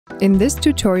In this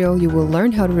tutorial, you will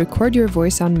learn how to record your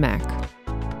voice on Mac.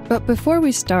 But before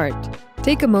we start,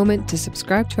 take a moment to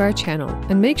subscribe to our channel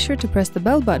and make sure to press the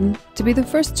bell button to be the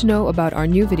first to know about our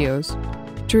new videos.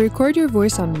 To record your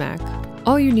voice on Mac,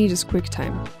 all you need is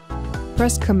QuickTime.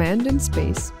 Press Command and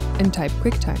Space and type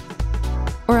QuickTime,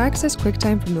 or access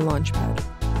QuickTime from the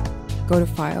launchpad. Go to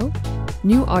File,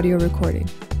 New Audio Recording.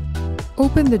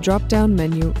 Open the drop-down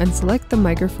menu and select the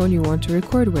microphone you want to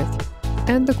record with,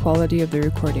 and the quality of the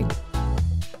recording.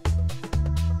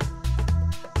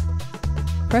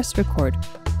 Press Record.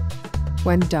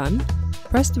 When done,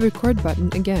 press the record button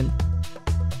again.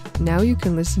 Now you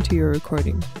can listen to your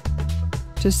recording.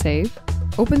 To save,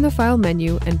 open the File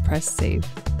menu and press Save.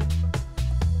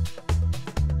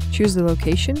 Choose the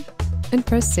location and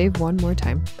press Save one more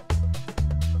time.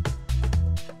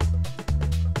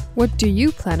 What do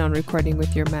you plan on recording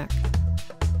with your Mac?